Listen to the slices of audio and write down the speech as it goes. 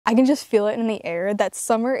I can just feel it in the air that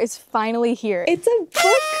summer is finally here. It's a book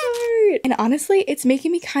cart! And honestly, it's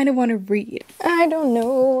making me kind of want to read. I don't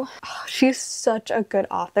know. Oh, she's such a good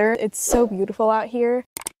author. It's so beautiful out here.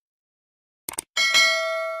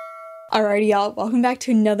 Alrighty y'all, welcome back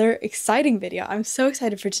to another exciting video. I'm so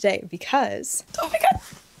excited for today because, oh my god,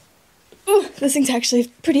 ooh, this thing's actually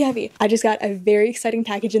pretty heavy. I just got a very exciting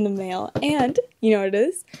package in the mail and you know what it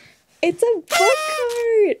is? It's a book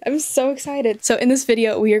cart! I'm so excited. So in this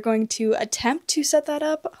video, we are going to attempt to set that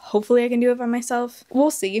up. Hopefully I can do it by myself. We'll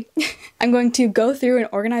see. I'm going to go through and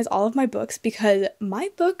organize all of my books because my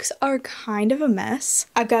books are kind of a mess.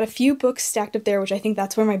 I've got a few books stacked up there, which I think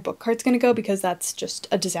that's where my book cart's gonna go because that's just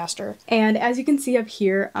a disaster. And as you can see up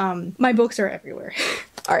here, my books are everywhere.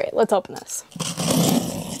 All right, let's open this.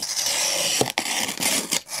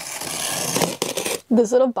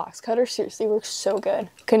 This little box cutter seriously works so good.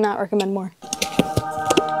 Could not recommend more.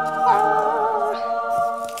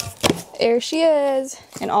 There she is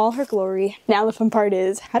in all her glory. Now the fun part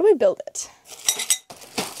is, how do I build it?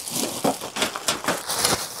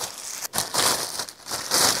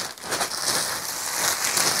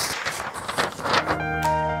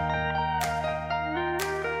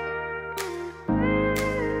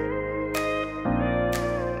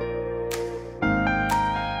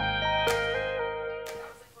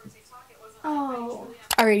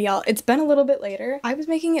 Alright y'all, it's been a little bit later. I was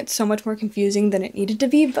making it so much more confusing than it needed to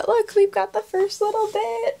be, but look, we've got the first little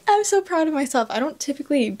bit. I'm so proud of myself. I don't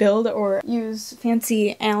typically build or use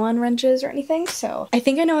fancy Allen wrenches or anything, so I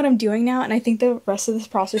think I know what I'm doing now, and I think the rest of this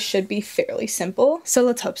process should be fairly simple, so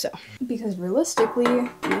let's hope so. Because realistically,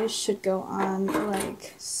 these should go on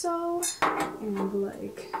like so, and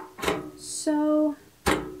like so.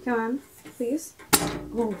 Come on, please.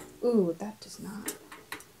 Oh, ooh, that does not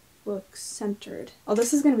look centered. Oh,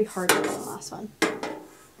 this is gonna be harder than the last one.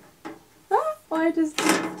 Ah, why does,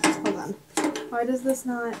 hold on. Why does this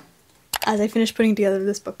not? As I finish putting together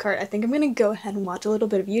this book cart, I think I'm gonna go ahead and watch a little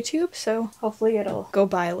bit of YouTube, so hopefully it'll go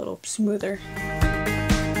by a little smoother.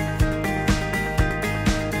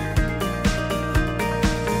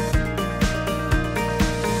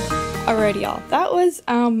 Alrighty y'all, that was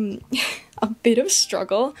a bit of a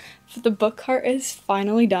struggle. The book cart is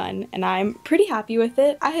finally done and I'm pretty happy with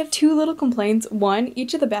it. I have two little complaints. One,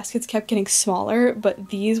 each of the baskets kept getting smaller, but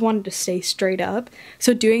these wanted to stay straight up.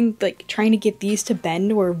 So trying to get these to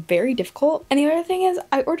bend were very difficult. And the other thing is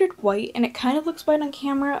I ordered white and it kind of looks white on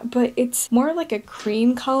camera, but it's more like a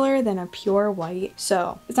cream color than a pure white.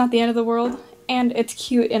 So it's not the end of the world. And it's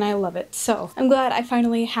cute and I love it. So I'm glad I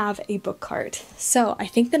finally have a book cart. So I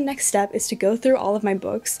think the next step is to go through all of my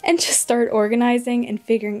books and just start organizing and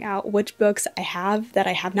figuring out which books I have that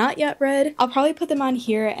I have not yet read. I'll probably put them on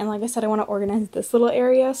here, and like I said, I want to organize this little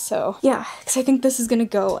area. So yeah, because I think this is gonna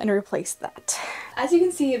go and replace that. As you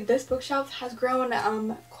can see, this bookshelf has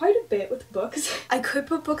grown quite a bit with books. I could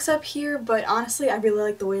put books up here, but honestly I really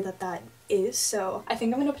like the way that is, so I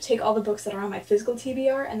think I'm gonna take all the books that are on my physical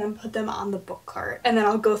TBR and then put them on the book cart, and then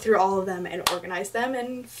I'll go through all of them and organize them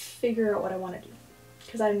and figure out what I want to do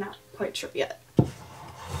because I'm not quite sure yet.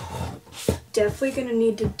 Definitely gonna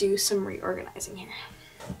need to do some reorganizing here.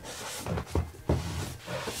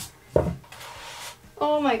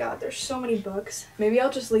 Oh my god, there's so many books. Maybe I'll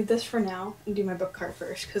just leave this for now and do my book cart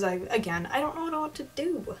first because I don't know what to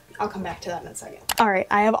do. I'll come back to that in a second. Alright,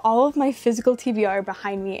 I have all of my physical TBR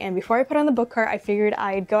behind me, and before I put on the book cart, I figured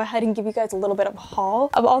I'd go ahead and give you guys a little bit of a haul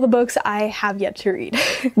of all the books I have yet to read.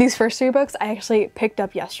 These first three books I actually picked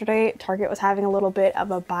up yesterday. Target was having a little bit of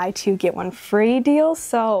a buy two get one free deal,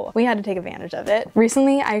 so we had to take advantage of it.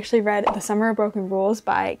 Recently, I actually read The Summer of Broken Rules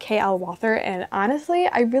by K.L. Walther, and honestly,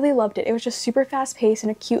 I really loved it. It was just super fast paced and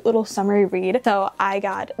a cute little summery read. So I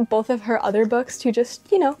got both of her other books to just,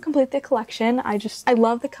 you know, complete the collection. I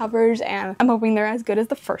love the covers and I'm hoping they're as good as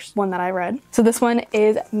the first one that I read. So this one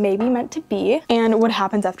is Maybe Meant to Be and What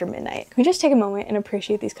Happens After Midnight. Can we just take a moment and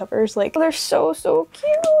appreciate these covers? Like, they're so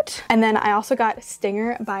cute. And then I also got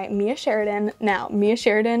Stinger by Mia Sheridan. Now, Mia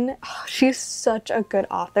Sheridan, oh, she's such a good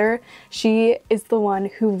author. She is the one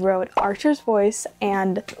who wrote Archer's Voice,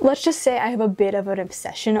 and let's just say I have a bit of an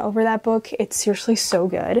obsession over that book. It's seriously so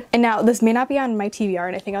good. And now this may not be on my TBR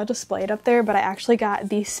and I think I'll display it up there, but I actually got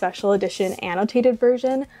the special edition annotated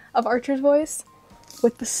version of Archer's Voice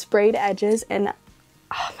with the sprayed edges, and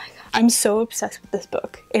oh my god, I'm so obsessed with this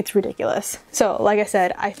book. It's ridiculous. So like I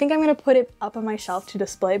said, I think I'm gonna put it up on my shelf to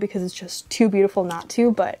display because it's just too beautiful not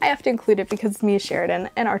to, but I have to include it because it's Mia Sheridan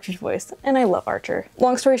and Archer's Voice, and I love Archer.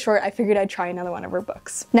 Long story short, I figured I'd try another one of her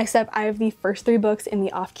books. Next up, I have the first three books in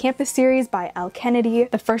the Off Campus series by Elle Kennedy.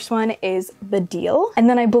 The first one is The Deal, and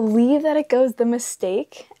then I believe that it goes The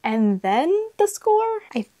Mistake, and then The Score.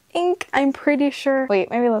 I ink, I'm pretty sure. Wait,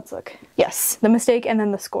 maybe let's look. Yes, The Mistake and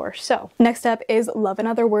then The Score. So next up is Love and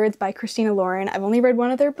Other Words by Christina Lauren. I've only read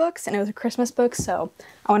one of their books and it was a Christmas book, so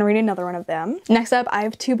I want to read another one of them. Next up, I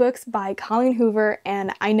have 2 books by Colleen Hoover,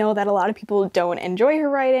 and I know that a lot of people don't enjoy her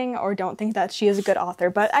writing or don't think that she is a good author,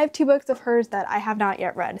 but I have 2 books of hers that I have not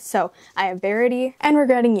yet read. So I have Verity and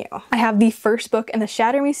Regretting You. I have the first book in the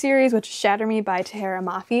Shatter Me series, which is Shatter Me by Tahira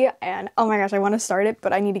Mafi, and oh my gosh, I want to start it,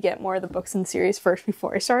 but I need to get more of the books in the series first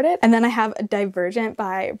before I start it. And then I have Divergent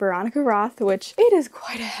by Veronica Roth, which it is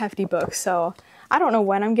quite a hefty book, so I don't know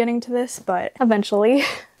when I'm getting to this, but eventually.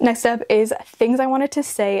 Next up is Things I Wanted to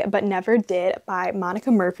Say But Never Did by Monica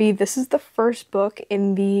Murphy. This is the first book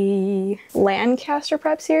in the Lancaster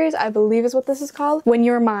Prep series, I believe is what this is called. When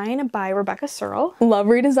You're Mine by Rebecca Searle. Love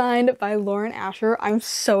Redesigned by Lauren Asher. I'm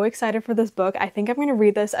so excited for this book. I think I'm gonna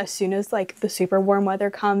read this as soon as like the super warm weather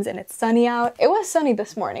comes and it's sunny out. It was sunny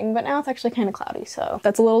this morning, but now it's actually kind of cloudy, so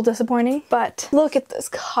that's a little disappointing. But look at this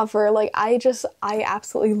cover. Like I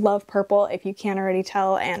absolutely love purple, if you can't already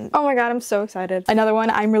tell, and oh my god, I'm so excited. Another one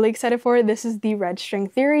I'm really excited for, this is The Red String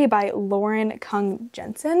Theory by Lauren Kung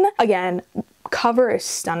Jensen. Again, cover is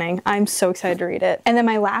stunning. I'm so excited to read it. And then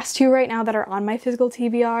my last 2 right now that are on my physical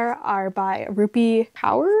TBR are by Rupi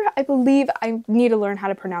Kaur, I believe. I need to learn how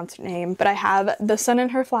to pronounce her name, but I have The Sun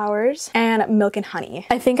and Her Flowers and Milk and Honey.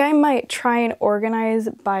 I think I might try and organize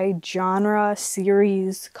by genre,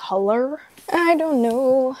 series, color. I don't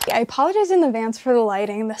know. I apologize in advance for the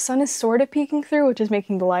lighting. The sun is sort of peeking through, which is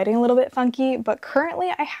making the lighting a little bit funky, but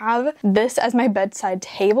currently I have this as my bedside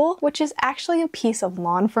table, which is actually a piece of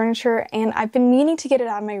lawn furniture, and I've been meaning to get it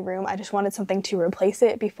out of my room. I just wanted something to replace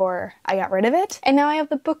it before I got rid of it. And now I have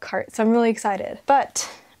the book cart, so I'm really excited.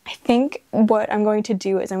 But I think what I'm going to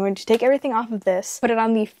do is I'm going to take everything off of this, put it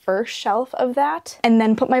on the first shelf of that, and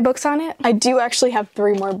then put my books on it. I do actually have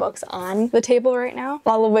 3 more books on the table right now,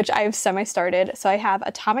 all of which I have semi-started. So I have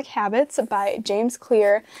Atomic Habits by James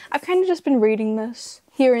Clear. I've kind of just been reading this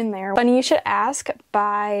here and there. Funny You Should Ask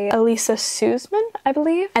by Elisa Sussman, I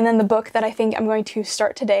believe. And then the book that I think I'm going to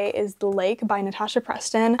start today is The Lake by Natasha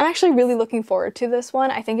Preston. I'm actually really looking forward to this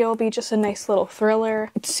one. I think it will be just a nice little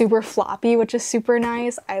thriller. It's super floppy, which is super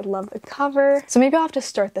nice. I love the cover. So maybe I'll have to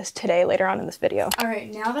start this today later on in this video. All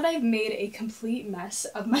right, now that I've made a complete mess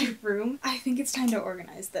of my room, I think it's time to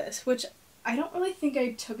organize this, which I don't really think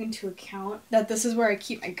I took into account that this is where I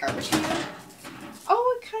keep my garbage can.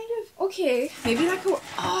 Oh, it kind of, okay, maybe that could,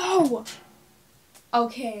 oh,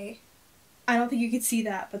 okay, I don't think you could see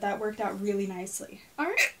that, but that worked out really nicely. All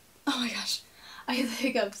right, oh my gosh, I have the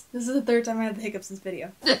hiccups. This is the 3rd time I had the hiccups in this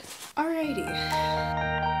video. Alrighty.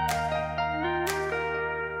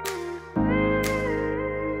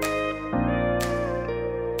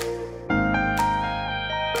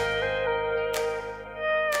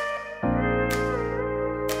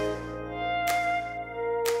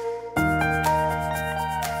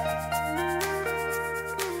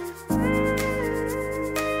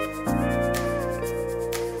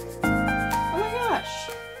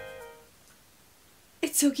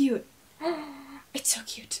 So cute. It's so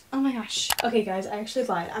cute. Oh my gosh. Okay guys, I actually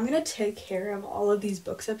lied. I'm gonna take care of all of these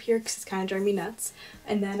books up here because it's kind of driving me nuts,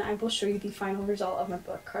 and then I will show you the final result of my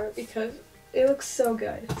book cart because it looks so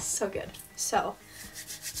good. So good. So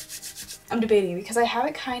I'm debating because I have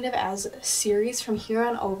it kind of as a series from here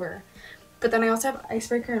on over, but then I also have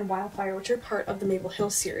Icebreaker and Wildfire, which are part of the Maple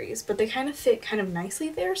Hill series, but they kind of fit kind of nicely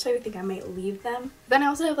there, so I think I might leave them. Then I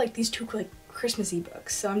also have like these 2 like Christmassy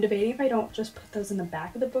books, so I'm debating if I don't just put those in the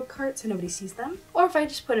back of the book cart so nobody sees them, or if I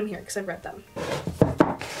just put them here because I've read them.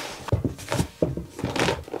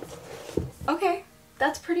 Okay,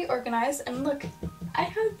 that's pretty organized, and look, I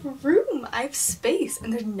have room, I have space,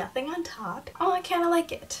 and there's nothing on top. Oh, I kind of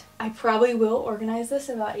like it. I probably will organize this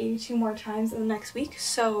about 82 more times in the next week,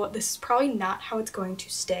 so this is probably not how it's going to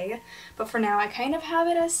stay, but for now I kind of have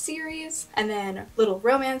it as series, and then little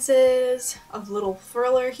romances, a little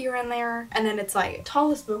thriller here and there, and then it's like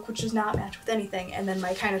tallest book, which does not match with anything, and then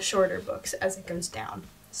my kind of shorter books as it goes down.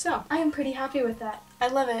 So I am pretty happy with that. I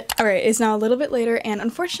love it. Alright, it's now a little bit later, and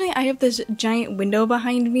unfortunately I have this giant window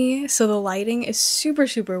behind me, so the lighting is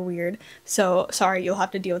super weird. So sorry, you'll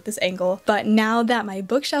have to deal with this angle. But now that my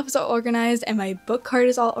bookshelf is all organized and my book cart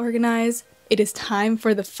is all organized, it is time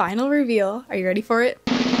for the final reveal. Are you ready for it?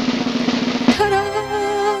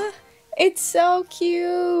 Ta-da! It's so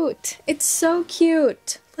cute! It's so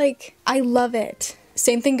cute! Like, I love it.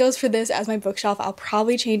 Same thing goes for this as my bookshelf. I'll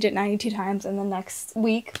probably change it 92 times in the next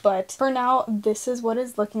week, but for now, this is what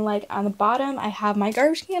it's looking like. On the bottom, I have my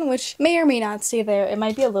garbage can, which may or may not stay there. It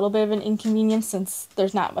might be a little bit of an inconvenience since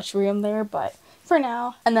there's not much room there, but for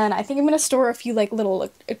now. And then I think I'm gonna store a few like little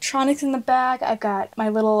electronics in the back. I've got my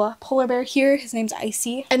little polar bear here. His name's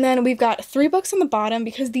Icy. And then we've got 3 books on the bottom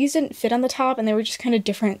because these didn't fit on the top and they were just kind of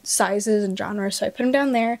different sizes and genres, so I put them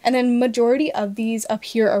down there. And then majority of these up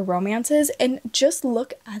here are romances, and just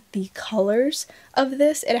look at the colors of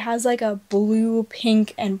this. It has like a blue,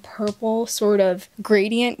 pink, and purple sort of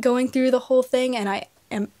gradient going through the whole thing, and I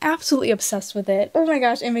am absolutely obsessed with it. Oh my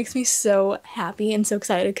gosh, it makes me so happy and so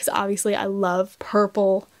excited because obviously I love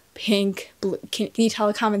purple, pink, blue. Can you tell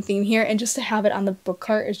a common theme here? And just to have it on the book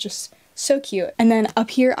cart is just so cute. And then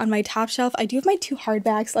up here on my top shelf, I do have my 2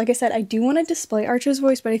 hardbacks. Like I said, I do want to display Archer's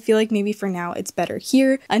Voice, but I feel like maybe for now it's better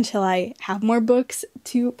here until I have more books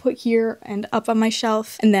to put here and up on my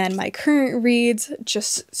shelf. And then my current reads,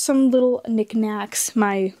 just some little knickknacks,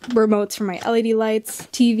 my remotes for my LED lights,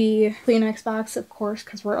 TV, Kleenex box, of course,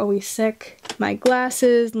 because we're always sick, my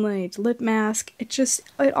glasses, my lip mask. It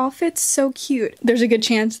all fits so cute. There's a good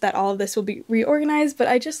chance that all of this will be reorganized, but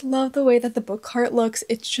I just love the way that the book cart looks.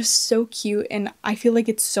 It's just so cute, and I feel like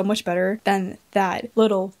it's so much better than that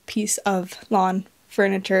little piece of lawn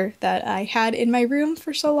furniture that I had in my room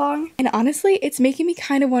for so long. And honestly, it's making me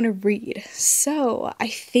kind of want to read. So I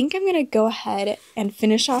think I'm gonna go ahead and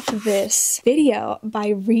finish off this video by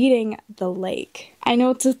reading The Lake. I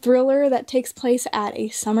know it's a thriller that takes place at a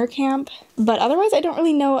summer camp, but otherwise I don't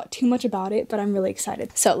really know too much about it, but I'm really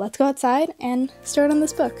excited. So let's go outside and start on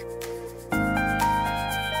this book.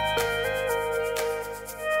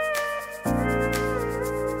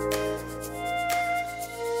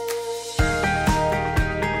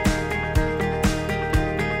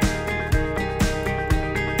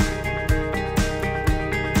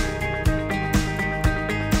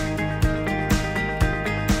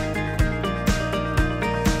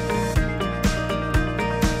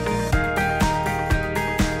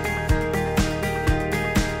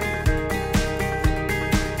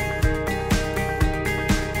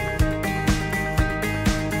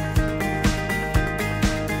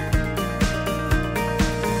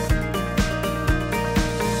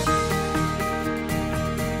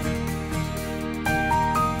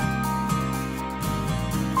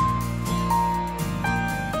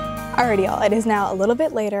 Alrighty y'all, it is now a little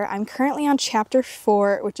bit later. I'm currently on chapter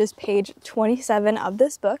 4, which is page 27 of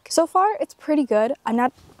this book. So far, it's pretty good. Oh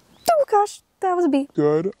gosh, that was a B.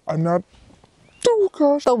 Good. Oh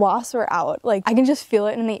gosh. The wasps are out. Like, I can just feel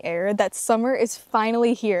it in the air that summer is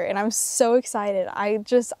finally here, and I'm so excited. I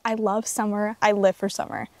love summer. I live for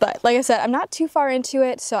summer. But like I said, I'm not too far into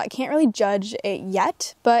it, so I can't really judge it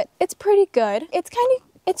yet, but it's pretty good. It's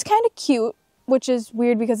kind of cute, which is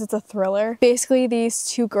weird because it's a thriller. Basically, these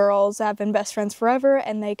 2 girls have been best friends forever,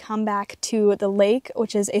 and they come back to the lake,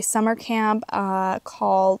 which is a summer camp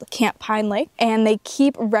called Camp Pine Lake, and they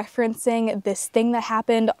keep referencing this thing that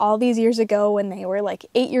happened all these years ago when they were like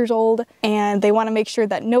 8 years old, and they want to make sure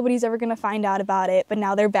that nobody's ever gonna find out about it, but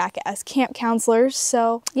now they're back as camp counselors.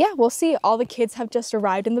 So yeah, we'll see. All the kids have just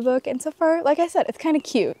arrived in the book, and so far, like I said, it's kind of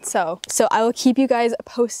cute. So I will keep you guys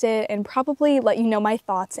posted and probably let you know my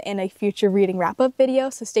thoughts in a future reading wrap-up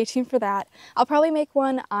video, so stay tuned for that. I'll probably make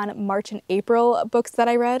one on March and April books that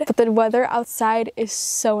I read, but the weather outside is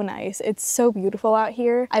so nice. It's so beautiful out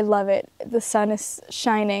here. I love it. The sun is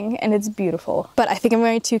shining and it's beautiful. But I think I'm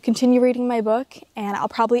going to continue reading my book, and I'll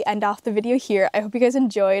probably end off the video here. I hope you guys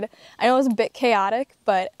enjoyed. I know it was a bit chaotic,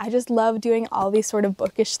 but I just love doing all these sort of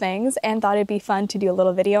bookish things and thought it'd be fun to do a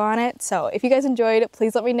little video on it. So if you guys enjoyed,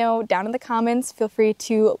 please let me know down in the comments. Feel free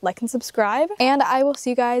to like and subscribe, and I will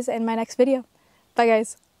see you guys in my next video. Bye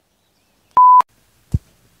guys.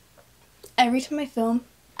 Every time I film,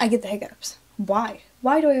 I get the hiccups. Why?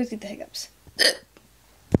 Why do I always get the hiccups?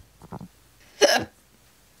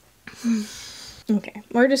 Okay,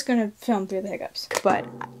 we're just gonna film through the hiccups. But,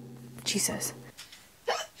 Jesus.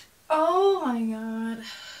 Oh my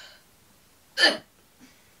god.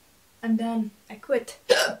 I'm done. I quit.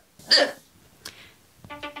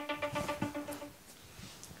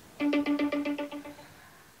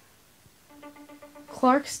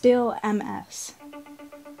 Clarksdale, MS.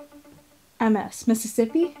 MS.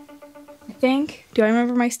 Mississippi? I think. Do I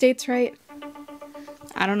remember my states right?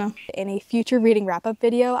 I don't know. In a future reading wrap-up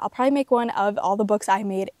video, I'll probably make one of all the books I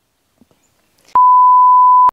made